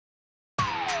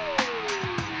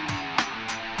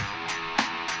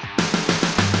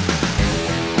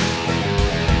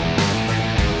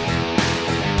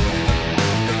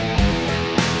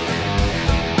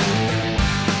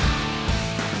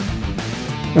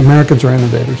Americans are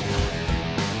innovators.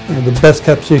 The best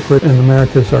kept secret in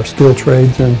America is our skilled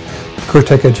trades and career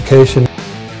tech education.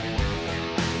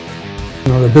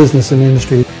 The business and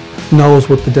industry knows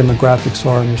what the demographics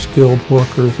are and their skilled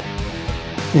workers,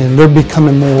 and they're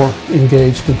becoming more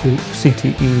engaged into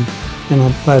CTE, and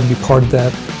I'm glad to be part of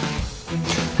that.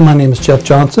 My name is Jeff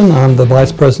Johnson. I'm the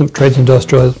Vice President of Trades and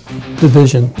Industrial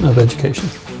Division of Education.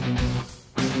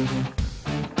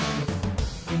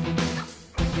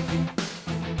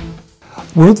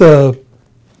 We're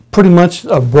pretty much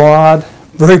a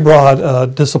very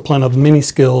broad discipline of many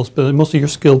skills, but most of your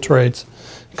skilled trades,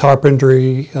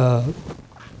 carpentry,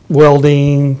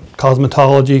 welding,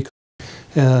 cosmetology,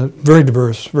 very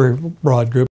diverse, very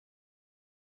broad group.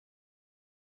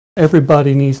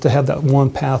 Everybody needs to have that one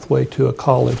pathway to a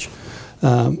college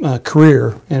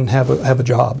career and have a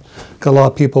job. A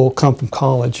lot of people come from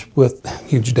college with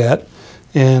huge debt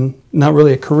and not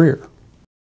really a career.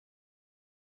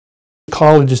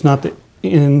 College is not the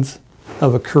end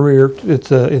of a career,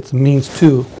 it's a means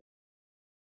to.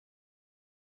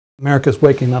 America's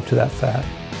waking up to that fact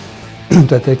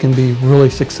that they can be really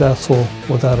successful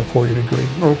without a 4-year degree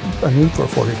or a need for a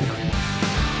 4-year degree.